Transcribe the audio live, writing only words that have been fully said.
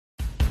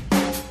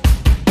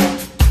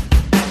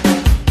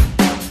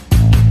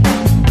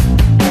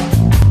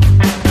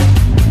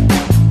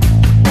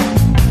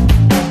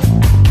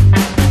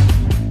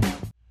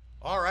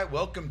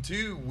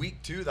to week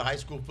 2 of the high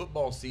school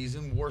football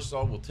season.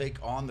 Warsaw will take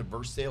on the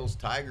Versailles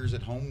Tigers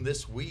at home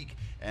this week.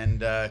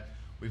 And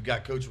we've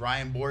got Coach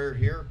Ryan Boyer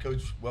here.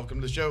 Coach,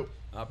 welcome to the show.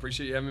 I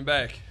appreciate you having me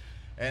back.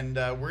 And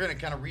we're going to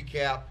kind of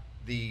recap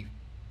the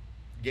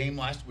game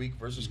last week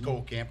versus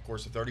Cole Camp. Of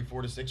course, a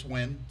 34-6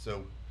 win.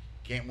 So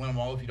can't win them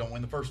all if you don't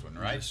win the first one,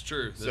 right? That's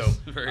true. So That's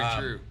very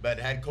true. But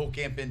had Cole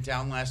Camp in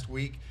town last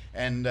week,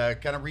 and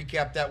kind of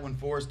recap that one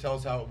for us. Tell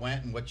us how it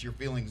went and what your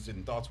feelings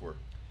and thoughts were.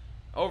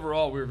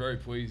 Overall, we were very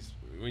pleased.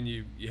 When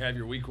you have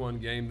your week 1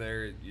 game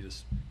there, you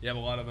have a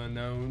lot of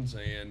unknowns,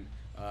 and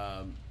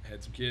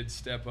had some kids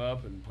step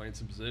up and playing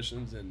some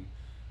positions, and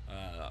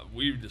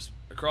we just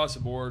across the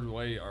board, the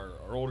way our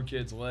older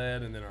kids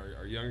led, and then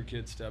our younger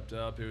kids stepped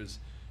up. It was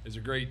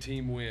a great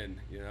team win.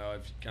 You know,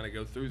 if you kind of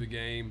go through the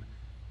game,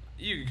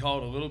 you could call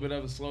it a little bit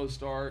of a slow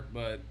start,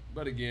 but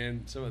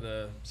again, some of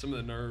the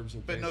nerves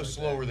and but things no like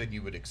slower that. than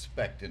you would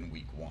expect in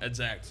week 1.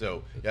 Exactly.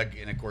 So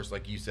and of course,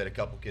 like you said, a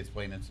couple kids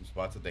playing in some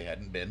spots that they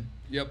hadn't been.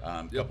 Yep.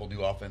 Couple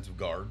new offensive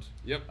guards.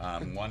 Yep.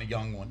 One a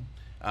young one.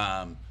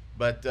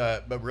 But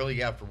really,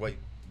 yeah, for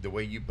the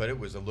way you put it,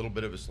 was a little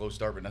bit of a slow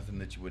start, but nothing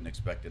that you wouldn't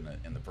expect in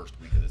the first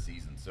week of the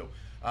season. So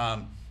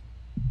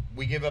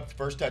we give up the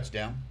first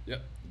touchdown.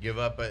 Yep. Give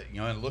up, and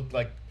it looked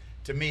like,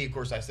 to me, of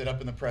course, I sit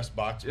up in the press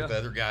box with the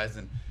other guys,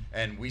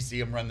 and we see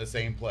them run the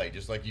same play,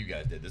 just like you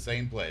guys did. The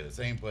same play. And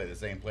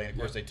of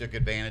course, they took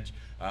advantage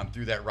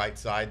through that right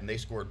side, and they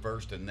scored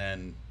first, and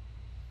then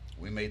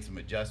we made some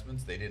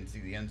adjustments. They didn't see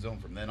the end zone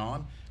from then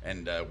on,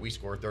 and we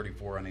scored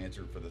 34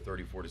 unanswered for the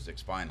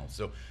 34-6 final.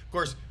 So, of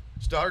course,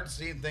 started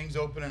seeing things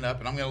opening up,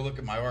 and I'm going to look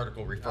at my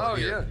article refer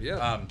here.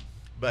 Yeah.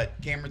 But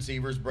Cameron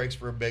Severs breaks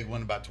for a big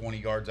one, about 20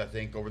 yards, I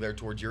think, over there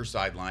towards your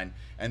sideline,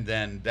 and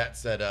then that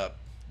set up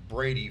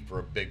Brady for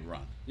a big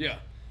run. Yeah.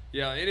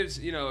 And it was,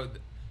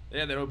 they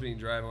had that opening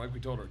drive, and like we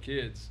told our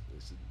kids,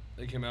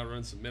 they came out and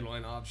run some middle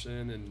line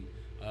option, and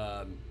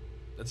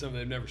that's something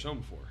they've never shown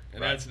before.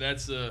 And right.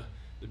 that's the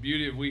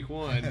beauty of week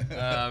 1.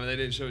 They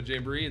didn't show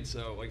jamboree, and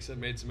so, like I said,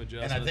 made some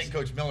adjustments. And I think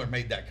Coach Miller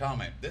made that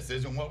comment. This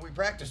isn't what we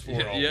practiced for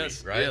all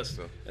yes, week, right? Yes.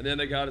 So. And then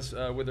they got us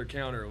with their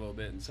counter a little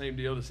bit, and same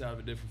deal, just out of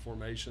a different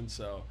formation.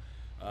 So,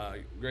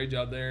 great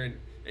job there. And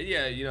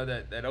yeah,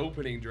 that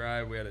opening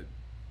drive, we had a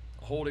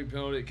holding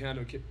penalty, kind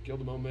of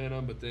killed the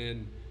momentum, but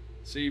then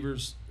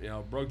Severs,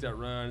 broke that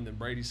run, and then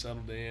Brady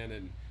settled in,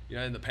 and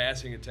in the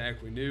passing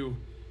attack, we knew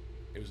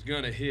it was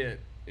going to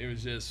hit. It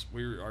was just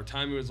our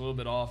timing was a little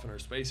bit off, and our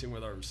spacing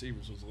with our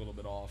receivers was a little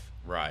bit off.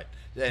 Right,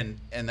 and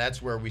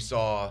that's where we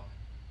saw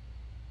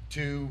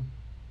two.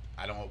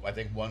 I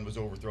think one was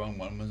overthrown,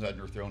 one was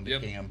underthrown to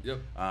Cam. Yep.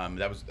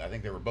 I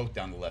think they were both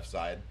down the left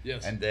side.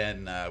 Yes. And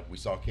then we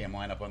saw Cam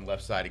line up on the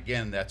left side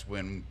again. That's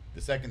when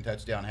the second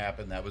touchdown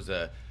happened. That was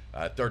a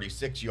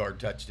 36-yard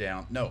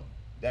touchdown. No,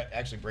 that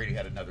actually Brady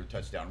had another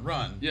touchdown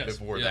run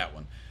before that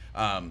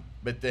one.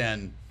 But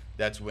then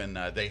that's when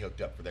they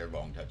hooked up for their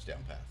long touchdown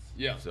pass.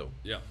 Yeah.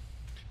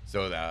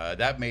 So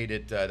that made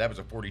it. That was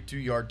a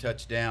 42-yard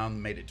touchdown.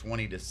 Made it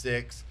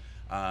 20-6.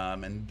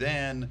 And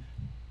then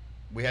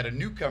we had a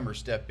newcomer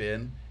step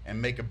in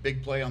and make a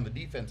big play on the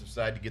defensive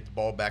side to get the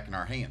ball back in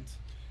our hands.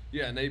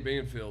 Yeah, Nate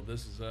Banfield.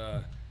 This is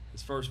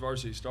his first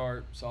varsity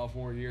start,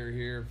 sophomore year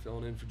here,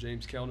 filling in for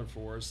James Kellner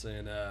for us,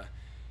 and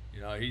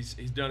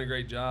he's done a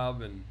great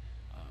job, and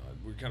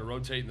we're kind of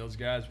rotating those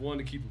guys. One,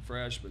 to keep them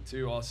fresh, but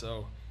two,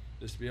 also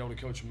just to be able to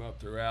coach them up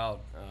throughout.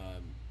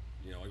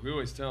 Like we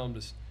always tell them,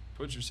 just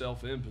put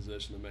yourself in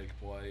position to make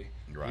a play.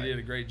 Right. He did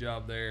a great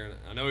job there, and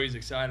I know he's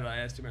excited. I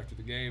asked him after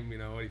the game,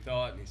 what he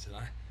thought, and he said,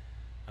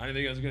 I didn't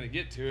think I was going to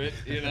get to it,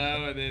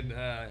 and then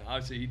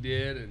obviously he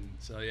did, and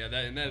so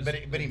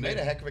But he made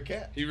a heck of a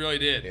catch. He really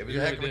did. It was a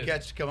heck of a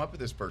catch to come up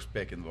with his first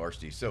pick in the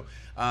varsity. So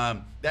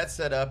that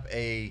set up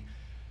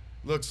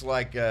looks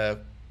like a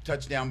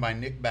touchdown by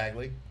Nick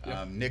Bagley.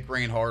 Yep. Nick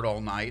ran hard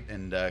all night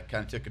and kind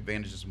of took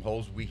advantage of some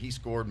holes. He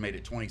scored, made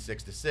it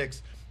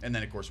 26-6, and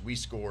then of course we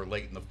score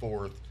late in the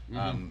fourth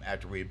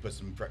after we had put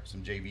some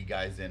JV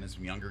guys in and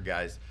some younger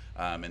guys,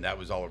 and that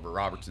was Oliver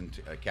Robertson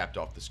capped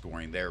off the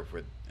scoring there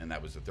and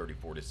that was the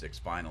 34-6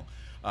 final.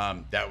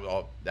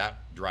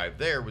 That drive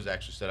there was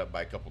actually set up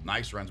by a couple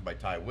nice runs by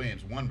Ty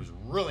Williams. One was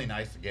really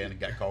nice again. It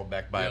got called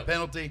back by a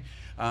penalty,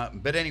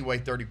 but anyway,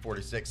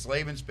 34-6.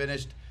 Slavens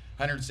finished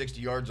 160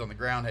 yards on the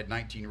ground, had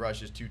 19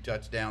 rushes, 2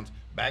 touchdowns.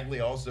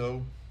 Bagley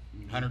also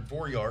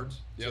 104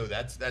 yards, so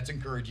that's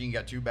encouraging. You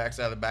got 2 backs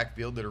out of the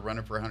backfield that are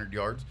running for 100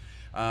 yards,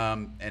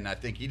 and I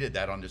think he did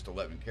that on just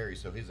 11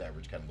 carries, so his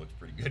average kind of looks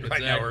pretty good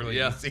right now early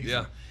in the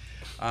season.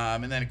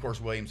 And then, of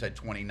course, Williams had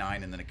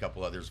 29, and then a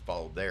couple others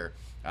followed there.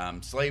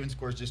 Slavens, of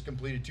course, just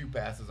completed 2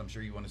 passes. I'm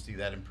sure you want to see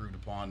that improved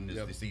upon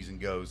as the season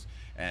goes,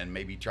 and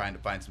maybe trying to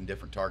find some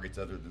different targets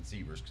other than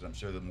Severs, because I'm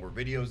sure the more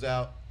videos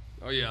out,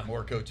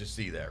 more coaches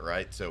see that,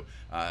 right? So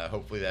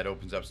hopefully that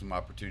opens up some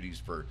opportunities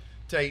for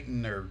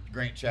Tayton or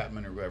Grant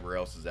Chapman or whoever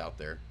else is out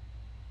there.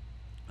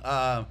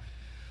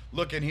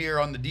 Looking here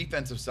on the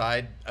defensive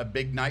side, a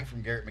big night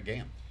from Garrett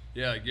McGann.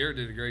 Yeah, Garrett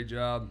did a great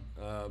job.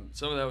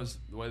 Some of that was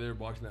the way they were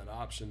blocking that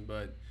option,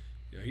 but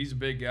he's a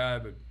big guy.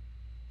 But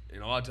a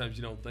lot of times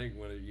you don't think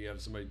when you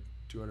have somebody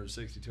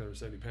 260,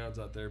 270 pounds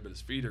out there, but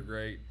his feet are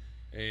great.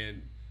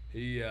 And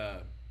he,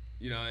 and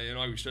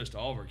like we stressed to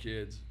all of our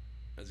kids,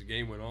 as the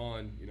game went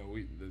on,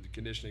 the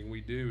conditioning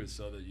we do is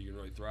so that you can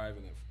really thrive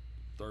in that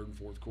third and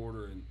fourth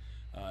quarter. And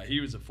he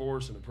was a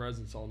force and a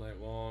presence all night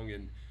long,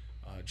 and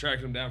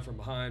tracking him down from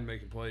behind,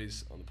 making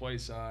plays on the play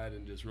side,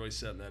 and just really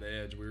setting that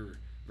edge. We were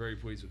very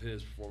pleased with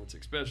his performance,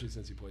 especially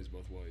since he plays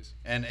both ways.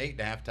 And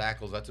 8.5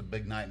 tackles, that's a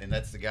big night, and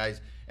that's the guys.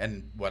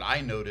 And what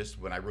I noticed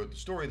when I wrote the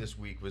story this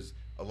week was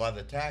a lot of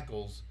the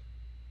tackles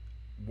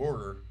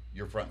were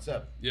your front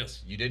seven.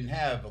 Yes. You didn't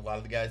have a lot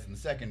of the guys in the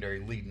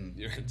secondary leading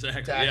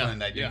exactly. tackling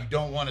that. You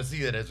don't want to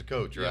see that as a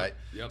coach, right?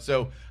 Yep.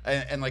 So,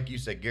 and like you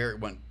said, Garrett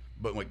went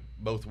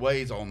both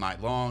ways all night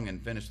long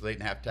and finished with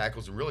 8.5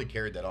 tackles and really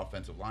carried that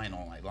offensive line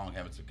all night long,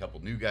 having a couple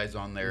new guys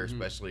on there,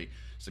 especially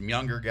some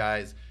younger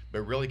guys,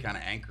 but really kind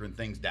of anchoring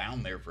things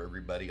down there for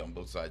everybody on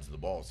both sides of the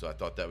ball. So I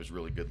thought that was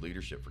really good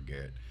leadership for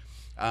Garrett.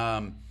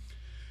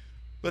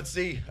 Let's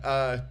see.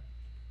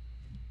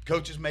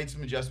 Coaches made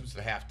some adjustments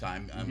at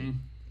halftime.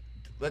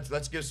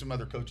 Let's give some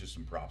other coaches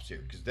some props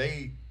here, because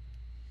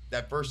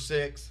that first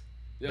six,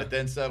 but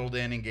then settled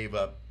in and gave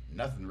up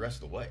nothing the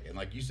rest of the way. And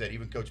like you said,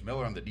 even Coach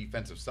Miller on the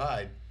defensive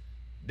side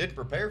didn't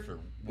prepare for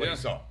what he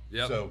saw.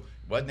 So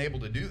wasn't able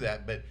to do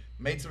that, but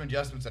made some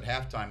adjustments at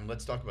halftime.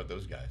 Let's talk about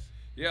those guys.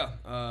 Yeah,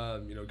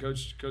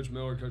 Coach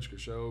Miller, Coach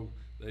Cachot,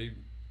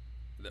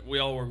 we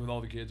all work with all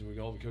the kids and we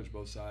all coach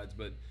both sides,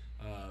 but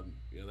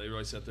they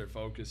really set their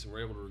focus and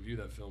we're able to review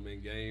that film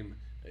in game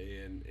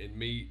and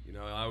meet.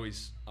 I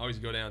always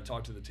go down and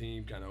talk to the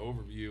team, kind of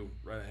overview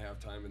right at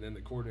halftime, and then the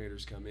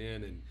coordinators come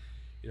in and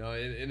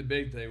and the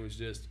big thing was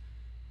just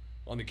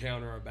on the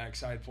counter, our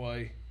backside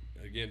play.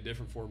 Again,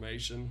 different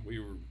formation. We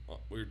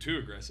were too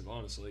aggressive,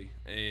 honestly,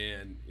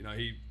 and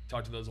he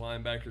talked to those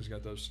linebackers,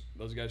 got those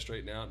guys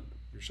straightened out.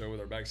 We show with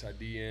our backside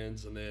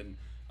DNs, and then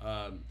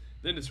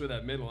just with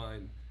that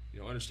midline,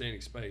 understanding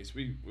space.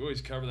 We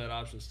always cover that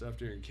option stuff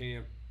during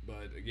camp,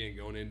 but again,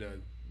 going into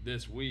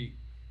this week,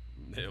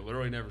 they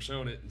literally never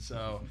shown it, and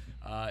so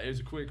it was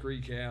a quick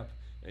recap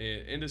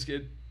and just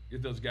get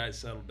those guys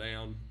settled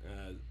down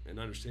and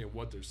understand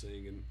what they're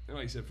seeing. And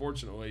like I said,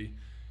 fortunately,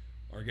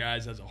 our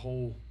guys as a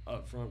whole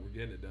up front were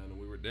getting it done, and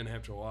we didn't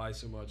have to rely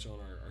so much on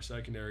our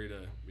secondary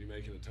to be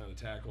making a ton of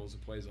tackles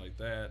and plays like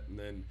that. And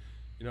then,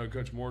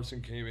 Coach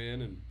Morrison came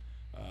in, and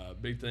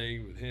big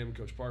thing with him,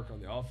 Coach Parker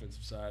on the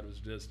offensive side was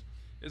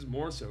it's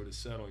more so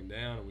just settling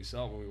down. And we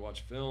saw it when we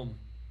watched film.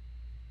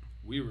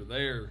 We were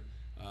there.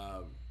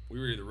 We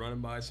were either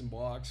running by some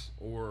blocks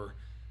or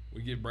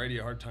we give Brady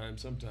a hard time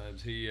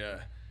sometimes. He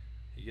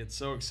gets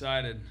so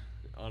excited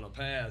on a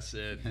pass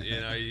that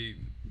he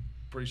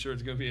pretty sure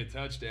it's going to be a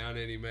touchdown,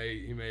 and he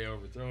may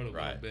overthrow it a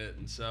little bit,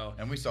 and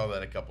we saw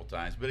that a couple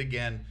times. But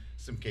again,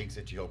 some kinks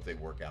that you hope they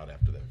work out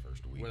after that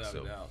first week. Without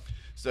a doubt.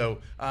 So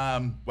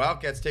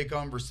Wildcats take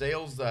on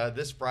Versailles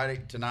this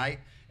Friday tonight,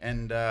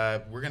 and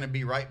we're going to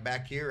be right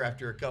back here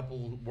after a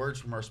couple words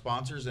from our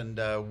sponsors, and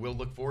we'll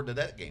look forward to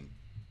that game.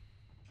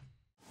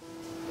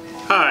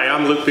 Hi,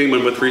 I'm Luke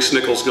Beeman with Reese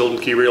Nichols Golden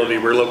Key Realty.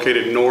 We're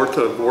located north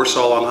of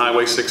Warsaw on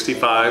Highway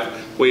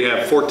 65. We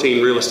have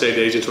 14 real estate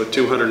agents with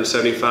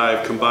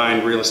 275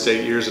 combined real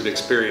estate years of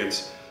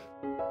experience.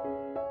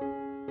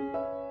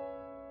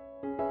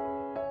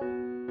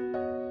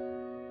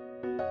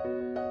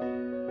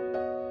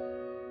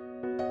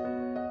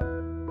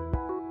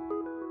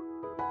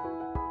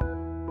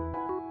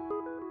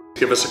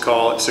 Give us a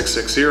call at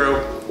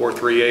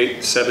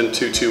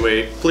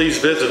 660-438-7228. Please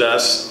visit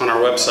us on our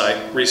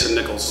website,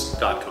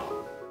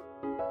 reeseandnichols.com.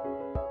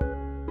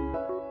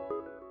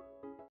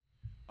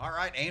 All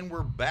right, and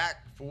we're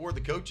back for the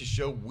Coaches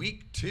Show,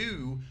 Week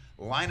 2,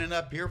 lining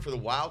up here for the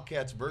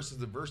Wildcats versus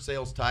the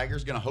Versailles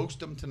Tigers. Going to host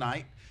them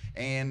tonight.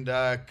 And,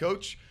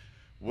 Coach,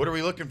 what are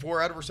we looking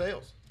for out of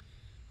Versailles?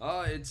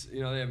 It's they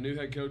have a new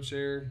head coach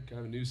there, kind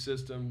of a new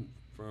system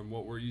from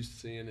what we're used to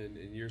seeing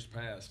in years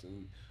past.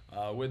 And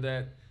with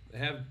that, they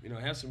have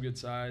some good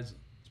size,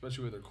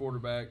 especially with their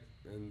quarterback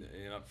and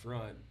up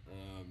front.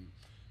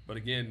 But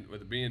again,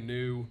 with it being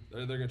new,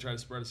 they're going to try to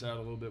spread us out a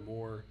little bit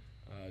more,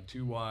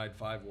 2 wide,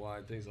 5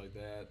 wide, things like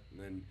that. And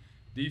then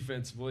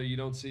defensively, you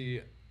don't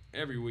see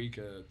every week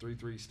a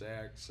 3-3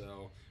 stack.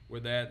 So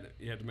with that,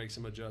 you have to make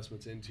some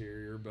adjustments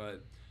interior.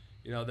 But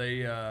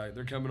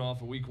they're coming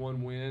off a week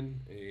 1 win,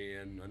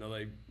 and I know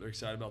they're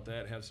excited about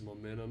that, have some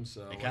momentum.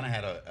 So they kind of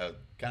had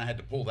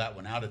to pull that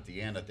one out at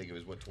the end. I think it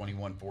was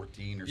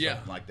 21-14 or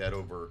something like that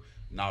over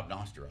Knob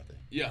Noster, I think.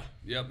 Yeah,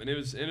 yep, and it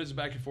was a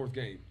back and forth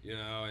game.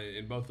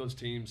 And both those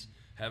teams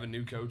having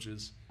new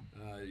coaches,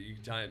 you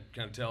can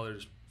kind of tell they're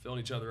just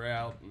filling each other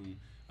out, and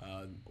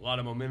a lot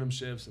of momentum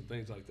shifts and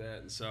things like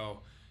that. And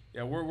so,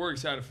 yeah, we're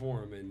excited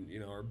for them.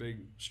 And our big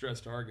stress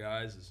to our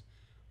guys is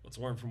let's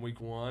learn from week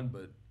 1,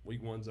 but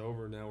week 1's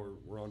over, now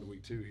we're on to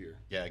week 2 here.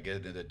 Yeah, get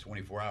into the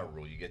 24-hour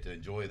rule. You get to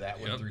enjoy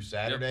that one through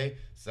Saturday. Yep.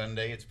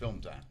 Sunday, it's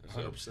film time.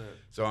 100%.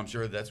 So I'm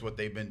sure that's what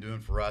they've been doing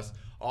for us.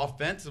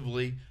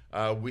 Offensively,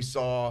 we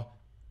saw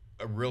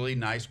a really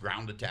nice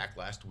ground attack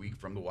last week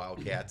from the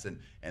Wildcats,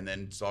 and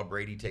then saw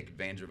Brady take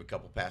advantage of a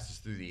couple passes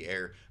through the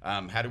air.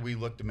 How do we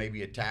look to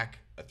maybe attack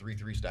a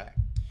 3-3 stack?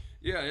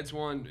 Yeah,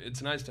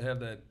 it's nice to have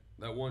that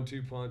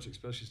 1-2 punch,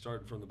 especially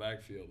starting from the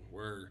backfield,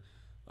 where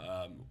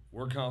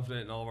we're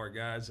confident in all of our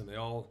guys, and they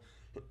all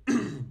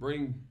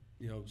bring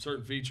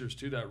certain features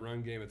to that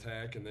run game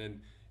attack. And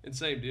then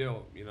same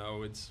deal,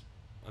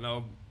 I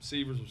know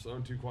Severs was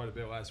thrown to quite a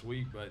bit last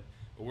week, but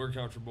we're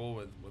comfortable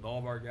with all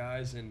of our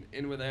guys, and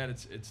with that,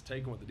 it's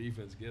taking what the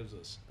defense gives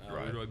us.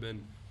 Right. We've really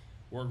been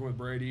working with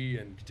Brady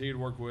and continue to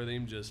work with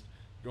him, just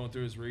going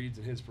through his reads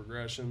and his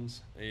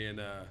progressions.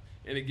 And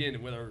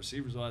again, with our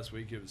receivers last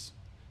week, it was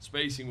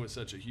spacing was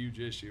such a huge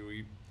issue.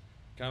 We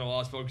kind of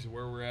lost focus of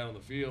where we're at on the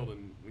field,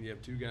 and when you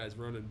have two guys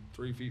running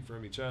 3 feet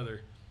from each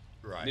other,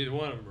 Right. neither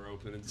one of them are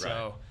open. And Right.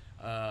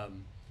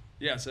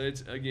 so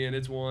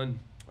it's one.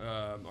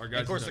 Our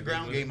guys. Of course, the have done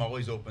ground good with game it.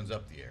 always opens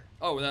up the air.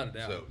 Oh, without a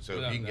doubt. So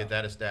Without if you can a get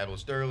doubt. that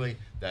established early,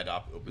 that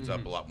opens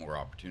up a lot more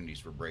opportunities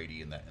for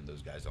Brady and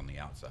those guys on the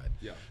outside.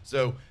 Yeah.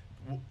 So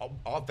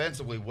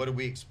offensively, what do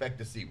we expect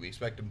to see? We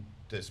expect them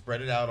to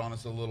spread it out on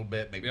us a little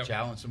bit, maybe Yep.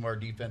 challenge some of our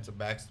defensive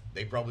backs.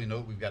 They probably know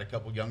we've got a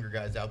couple younger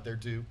guys out there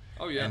too.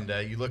 Oh, yeah.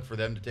 And you look for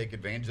them to take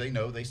advantage. They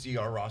know, they see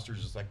our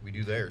rosters just like we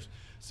do theirs.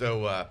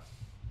 So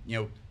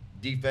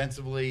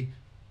defensively,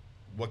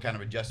 what kind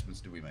of adjustments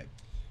do we make?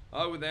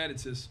 With that,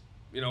 it's just,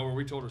 where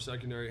we told our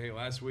secondary, hey,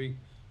 last week,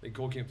 I think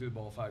Cole came through the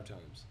ball 5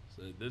 times.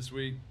 So this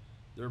week,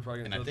 they're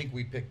probably going And to I think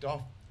we picked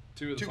off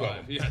 2 of the two of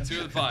 5. them. Yeah, 2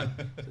 of the 5.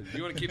 So if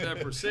you want to keep that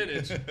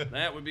percentage,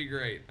 that would be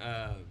great.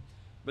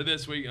 But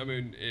this week, I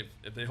mean,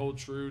 if they hold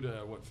true to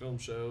what film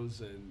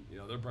shows, and,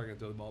 they're probably going to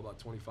throw the ball about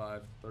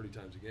 25, 30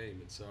 times a game.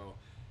 And so,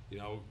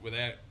 with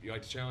that, you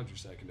like to challenge your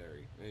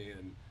secondary.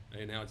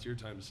 And now it's your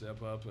time to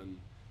step up and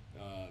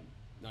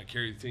not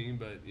carry the team,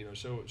 but,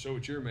 show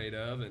what you're made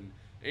of. And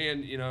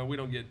we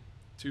don't get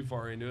too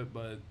far into it,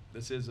 but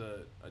this is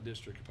a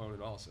district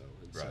opponent also.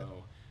 And Right.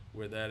 so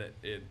with that,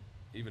 it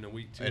even in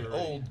week 2 an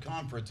already- old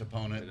conference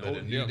opponent, An but a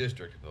old- new yep.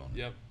 district opponent.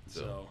 Yep.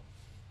 So. So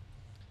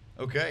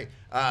Okay,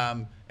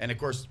 and of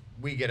course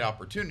we get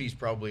opportunities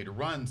probably to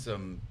run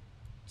some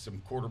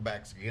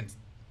quarterbacks against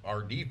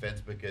our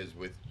defense, because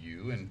with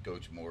you and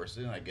Coach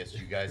Morrison, I guess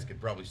you guys could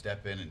probably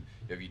step in. And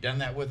have you done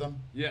that with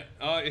them? yeah,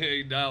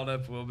 he dialed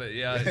up a little bit.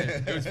 Yeah,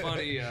 it was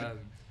funny.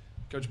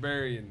 Coach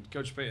Barry and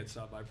Coach Payette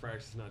stopped by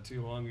practice not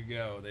too long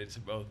ago. They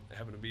just both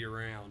happened to be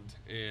around,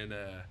 and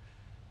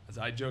as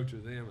I joked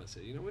with them, I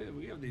said,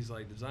 we have these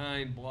like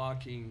design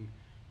blocking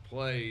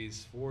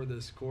plays for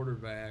this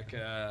quarterback.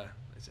 I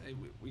said, hey,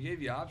 we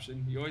gave you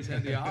option. You always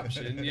had the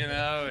option,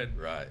 and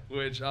Right.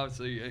 which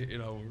obviously,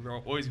 we're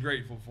always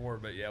grateful for.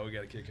 But yeah, we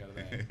got a kick out of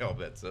that. I'll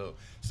bet so.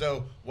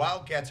 So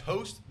Wildcats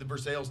host the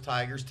Versailles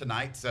Tigers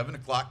tonight,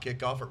 7:00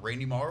 kickoff at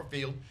Randy Morrow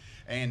Field.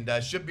 And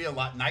should be a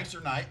lot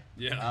nicer night.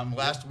 Yeah.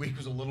 Last week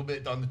was a little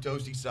bit on the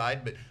toasty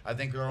side, but I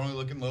think they're only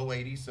looking low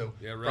 80s. So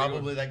Yeah, regular.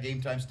 probably that game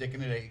time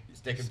sticking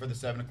for the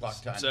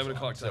 7:00 time. 7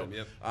 o'clock slot. time,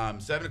 yep.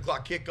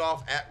 7:00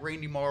 kickoff at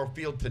Randy Morrow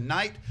Field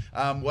tonight.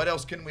 What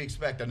else can we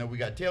expect? I know we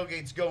got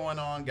tailgates going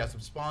on, got some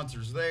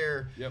sponsors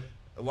there. Yep.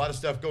 A lot of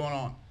stuff going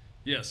on.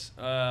 Yes.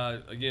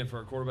 Again, for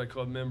our quarterback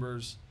club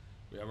members,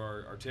 we have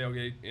our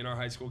tailgate in our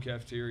high school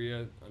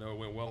cafeteria. I know it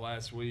went well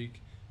last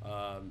week.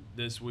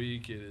 This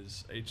week it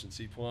is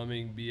H&C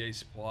Plumbing, BA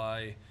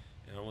Supply,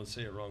 and I want to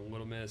say it wrong,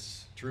 Little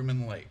Miss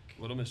Truman Lake.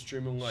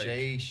 Truman Lake.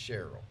 Shay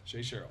Sherrill.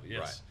 Shay Sherrill,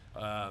 yes.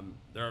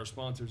 They're our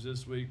sponsors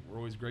this week. We're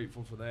always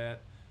grateful for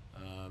that.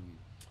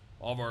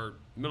 All of our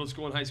middle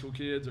school and high school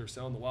kids are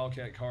selling the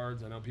Wildcat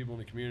cards. I know people in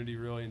the community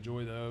really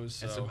enjoy those.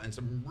 So. And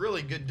some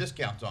really good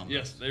discounts on those.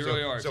 Yes, they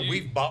really are. So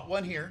we've bought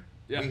one here.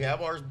 Yeah. We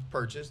have ours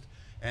purchased,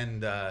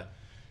 and a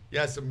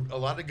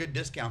lot of good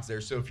discounts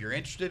there. So if you're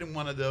interested in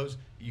one of those,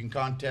 you can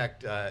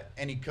contact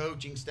any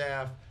coaching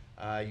staff.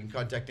 You can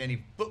contact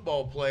any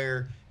football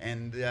player,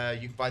 and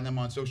you can find them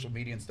on social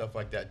media and stuff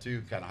like that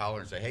too. Kind of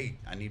holler and say, hey,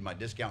 I need my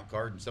discount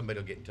card, and somebody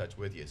will get in touch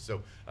with you.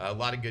 So a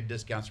lot of good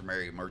discounts from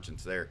area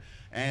merchants there.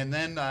 And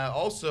then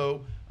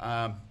also,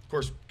 of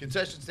course,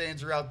 concession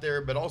stands are out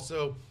there, but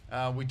also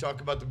we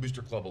talk about the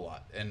Booster Club a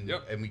lot. And,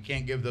 Yep. and we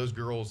can't give those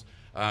girls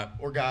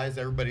or guys,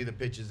 everybody that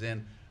pitches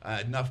in,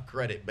 enough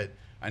credit. But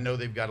I know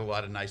they've got a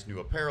lot of nice new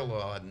apparel, a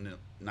lot of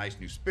nice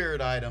new spirit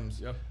items.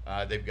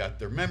 Yep. They've got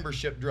their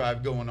membership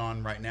drive going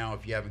on right now.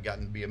 If you haven't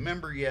gotten to be a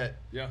member yet,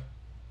 Yeah.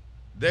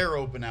 they're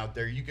open out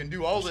there. You can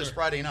do all For this sure.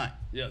 Friday night.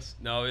 Yes.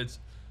 No, it's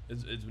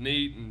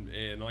neat,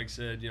 and like I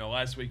said,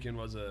 last weekend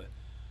was an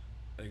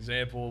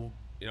example.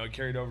 It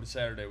carried over to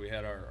Saturday. We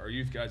had our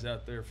youth guys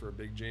out there for a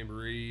big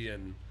jamboree,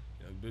 and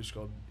Booster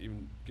Club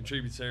even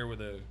contributes there with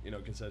the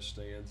concession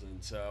stands,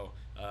 and so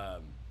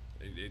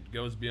it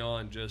goes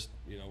beyond just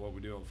what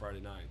we do on Friday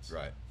nights.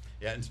 Right.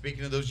 Yeah, and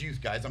speaking of those youth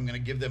guys, I'm going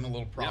to give them a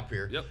little prop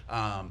Yep, here.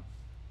 yep.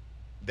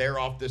 They're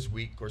off this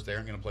week. Of course, they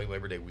aren't going to play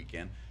Labor Day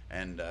weekend,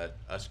 and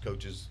us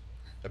coaches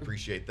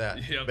appreciate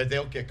that. Yep. But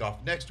they'll kick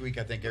off next week.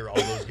 I think all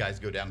those guys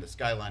go down to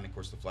Skyline. Of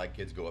course, the Flag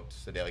Kids go up to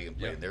Sedalia and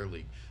play Yep. in their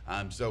league.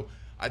 So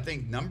I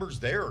think numbers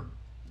there are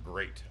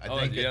great. I Oh,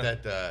 think yeah.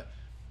 that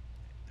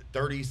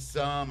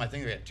 30-some. I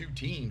think they got 2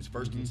 teams,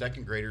 first and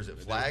second graders at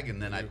flag,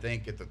 and then They I do.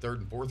 think at the 3rd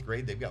and 4th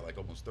grade they've got like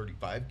almost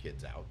 35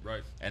 kids out.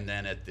 Right. And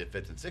then at the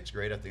 5th and 6th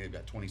grade, I think they've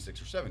got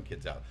 26 or 7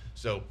 kids out.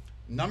 So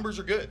numbers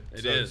are good.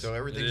 It so, is. So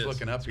everything's It is.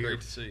 looking up It's here.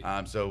 great to see.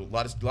 So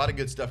a lot of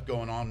good stuff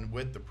going on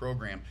with the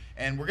program,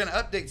 and we're going to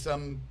update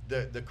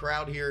the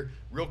crowd here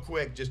real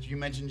quick. Just you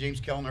mentioned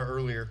James Kellner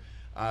earlier.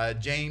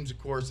 James, of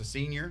course, a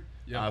senior,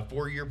 Yep.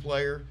 4-year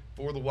player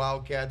for the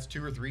Wildcats,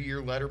 2 or 3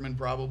 year letterman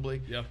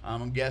probably. Yep.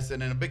 I'm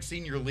guessing, and a big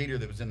senior leader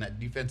that was in that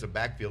defensive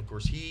backfield. Of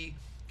course, he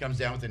comes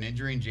down with an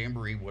injury in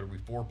Jamboree. What are we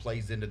 4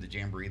 plays into the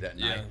Jamboree that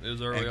Yeah, night? it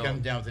was early and on.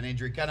 comes down with an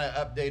injury. Kind of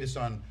update us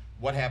on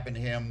what happened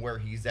to him, where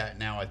he's at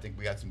now. I think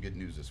we got some good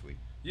news this week.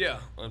 Yeah,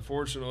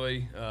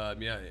 unfortunately, had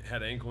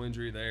an ankle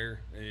injury there,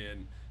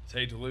 and it's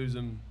hate to lose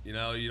him. You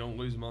know, you don't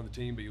lose him on the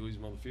team, but you lose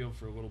him on the field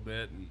for a little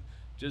bit. And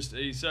just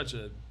he's such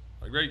a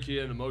great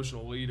kid, an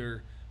emotional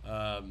leader,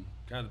 kind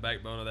of the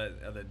backbone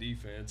of that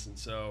defense. And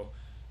so,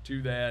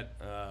 to that,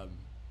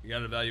 you got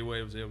to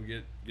evaluate. Was able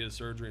to get a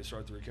surgery and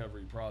start the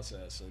recovery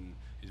process, and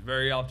he's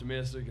very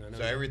optimistic. And I know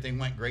So everything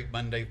went great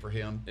Monday for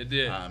him. It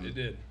did. It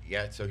did.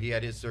 Yeah. So he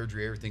had his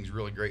surgery. Everything's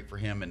really great for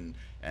him,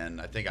 and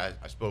I think I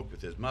spoke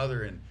with his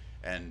mother,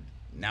 and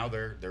now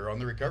they're on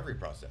the recovery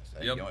process.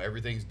 Yep. You know,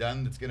 everything's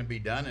done that's going to be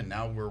done, and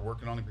now we're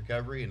working on the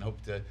recovery and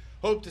hope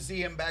to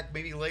see him back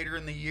maybe later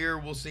in the year.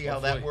 We'll see how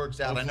that Hopefully. works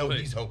out. I know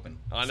Hopefully. he's hoping.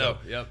 I know.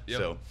 Yep.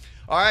 So,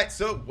 all right.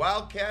 So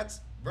Wildcats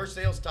versus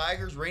Sales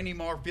Tigers, Rainy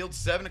Mar Field,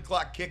 7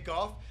 o'clock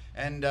kickoff,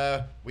 and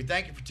we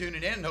thank you for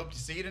tuning in and hope to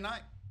see you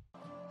tonight.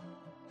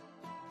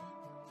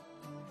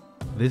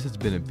 This has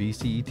been a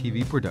BCE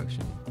TV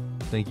production.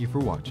 Thank you for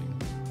watching.